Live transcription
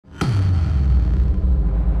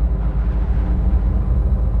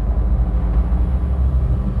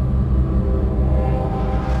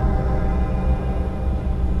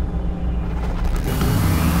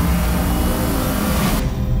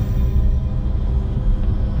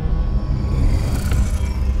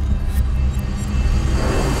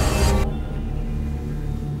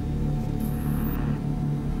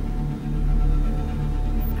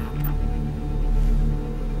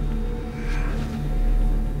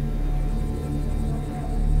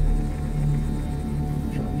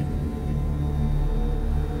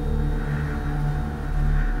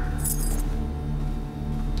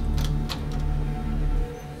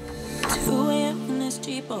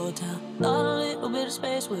hotel. Thought a little bit of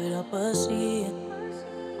space would help us see it.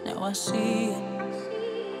 Now I see it.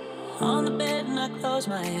 On the bed and I close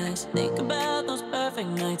my eyes, think about those perfect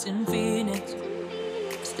nights in Phoenix.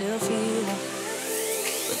 Still feel it,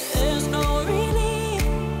 but there's no relief.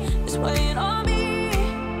 It's weighing on me,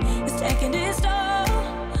 it's taking its toll.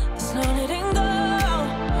 There's no letting go.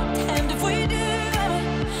 Damned if we do,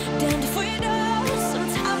 damned if we don't.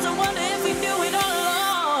 Sometimes I wonder if we knew it all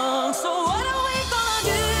along. So what are we gonna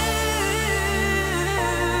do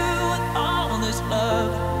with all this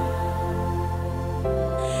love?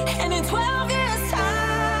 And in 12 years'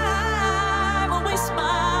 time, when we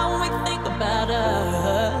smile, when we think about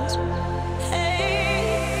us,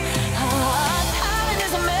 hey, our timing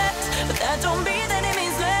is a mess, but that don't mean that it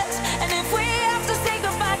means less. And if we have to say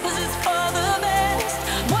goodbye 'cause it's for the best,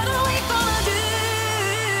 what are we gonna do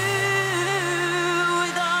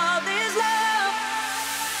with all this love?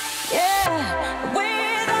 Yeah,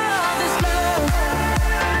 with all this love.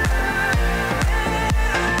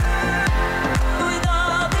 With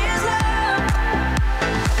all this love.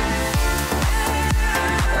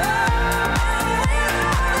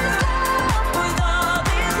 With all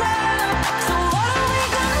this love. So what are we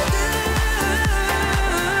gonna do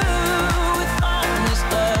with all this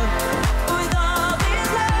love? With all this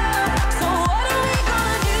love. So what are we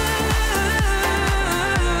gonna do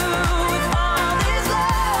with all this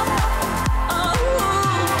love? Oh,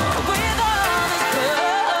 with all this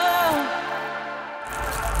love.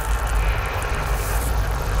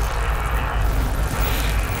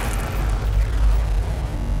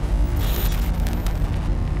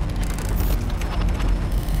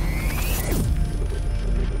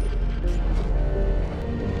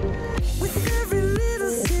 With every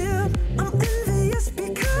little sip, I'm envious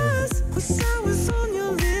because wish I was on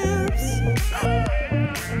your lips.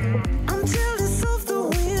 I'm jealous of the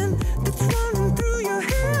wind that's running through your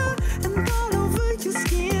hair and all over your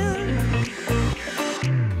skin.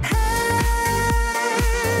 Hey,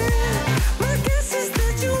 my guess is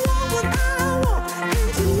that you want what I want,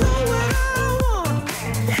 and you know what I want.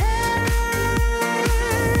 Hey,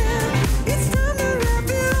 it's time to wrap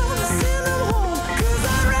it all and send 'em home, 'cause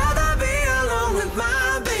I'd rather be alone with my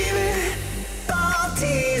baby. Don't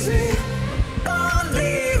tease me, don't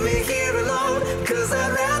leave me here alone, 'cause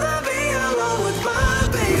I'd rather be alone with my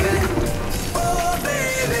baby. Oh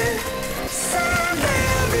baby, send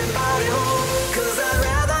everybody home, 'cause I'd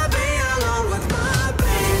rather be alone with my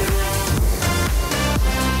baby.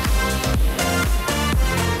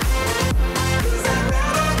 'Cause I'd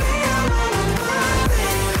rather be alone with my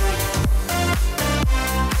baby.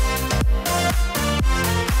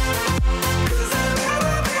 'Cause I'd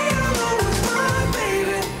rather be alone with my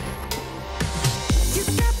baby. You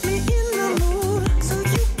got me in the mood, so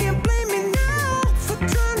you can't blame me now for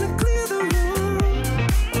trying to clear the room.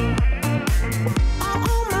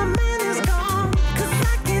 All my man is gone, 'cause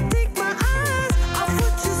I can't take my eyes off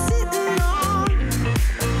what you're sitting on.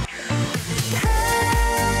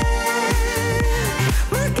 Hey,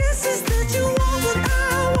 my guess is that you want what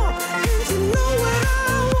I want, and you know what I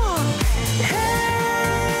want. Hey,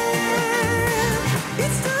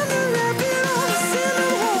 it's time to wrap it all and send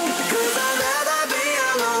 'em home, 'cause I'd rather be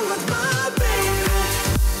alone with my baby.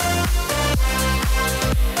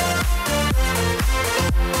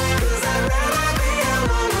 'Cause I'd rather be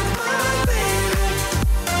alone with my baby.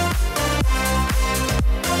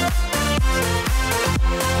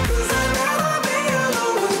 'Cause I'd rather be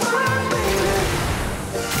alone with my baby.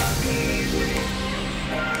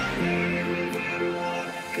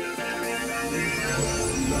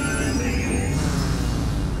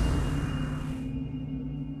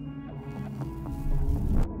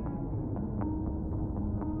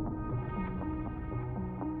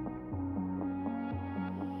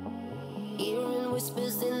 Hearing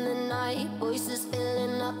whispers in the night, voices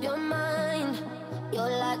filling up your mind.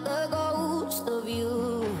 You're like a ghost of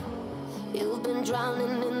you. You've been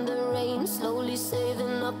drowning in the rain, slowly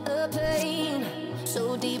saving up the pain.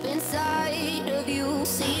 So deep inside of you,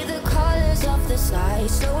 see the colors of the sky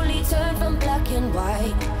slowly turn from black and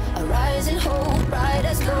white. A rising hope, bright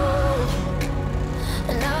as gold.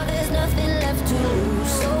 And now there's nothing left to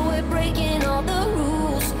lose, so we're breaking all the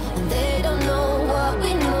rules, and they don't know what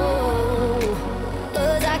we know.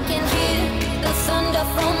 'Cause I can hear the thunder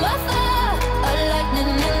from afar, a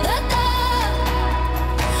lightning in the dark.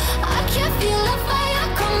 I can feel the fire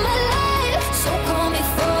come alive, so calm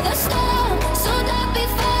before the storm, so dark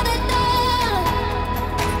before the dawn.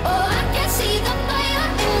 Oh, I can see the fire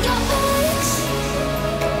in your eyes,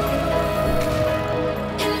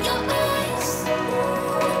 in your eyes.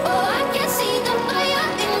 Oh, I can see the fire.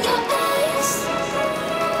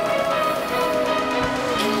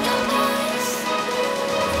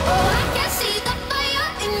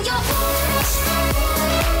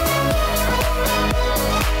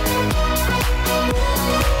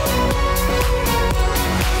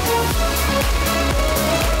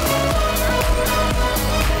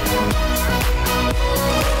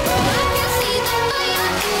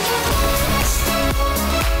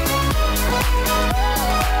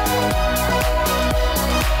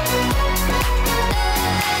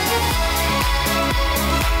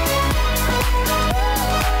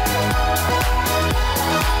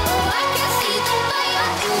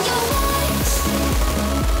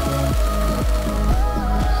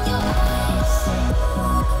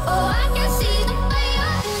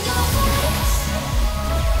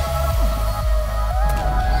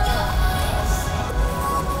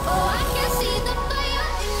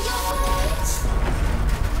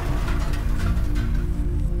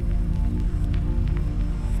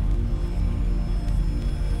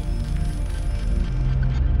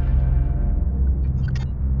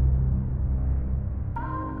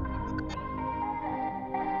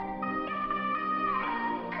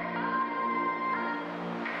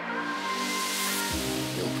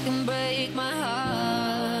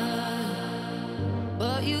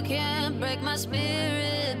 but you can't break my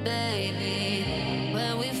spirit, baby.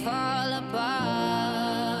 When we fall apart,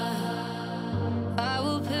 I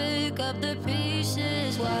will pick up the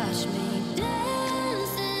pieces. Watch me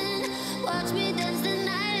dancing, watch me dance the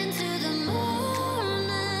night into the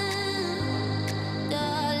morning.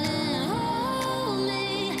 Darling, hold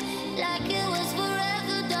me like it was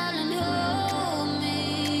forever, darling, hold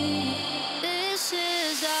me. This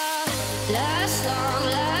is our last song,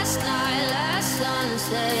 last night, last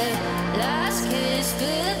sunset, last kiss,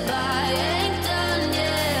 goodbye, ain't done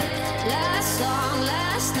yet. Last song,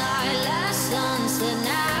 last night, last sunset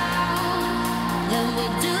now. Then we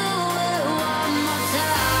do it one more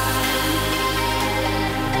time.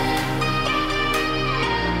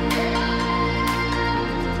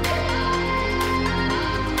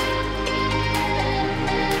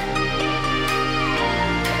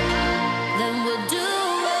 Then we do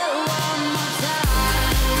it one more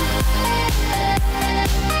time.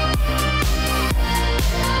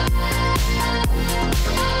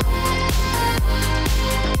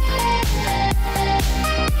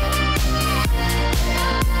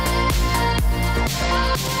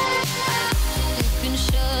 You can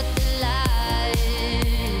shut the light,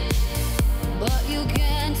 but you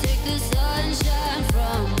can't take the sunshine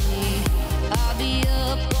from me. I'll be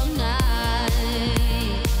up all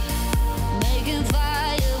night, making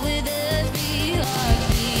fire with every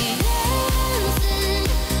heartbeat. Dancing,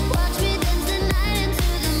 watch me dance the night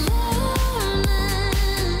into the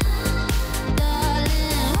morning.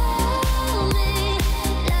 Darling, hold me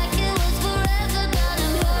like it was forever,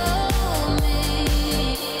 darling, hold me.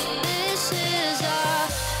 This is our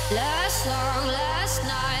last song, last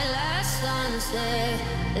night, last sunset,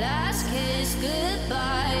 last kiss, goodbye.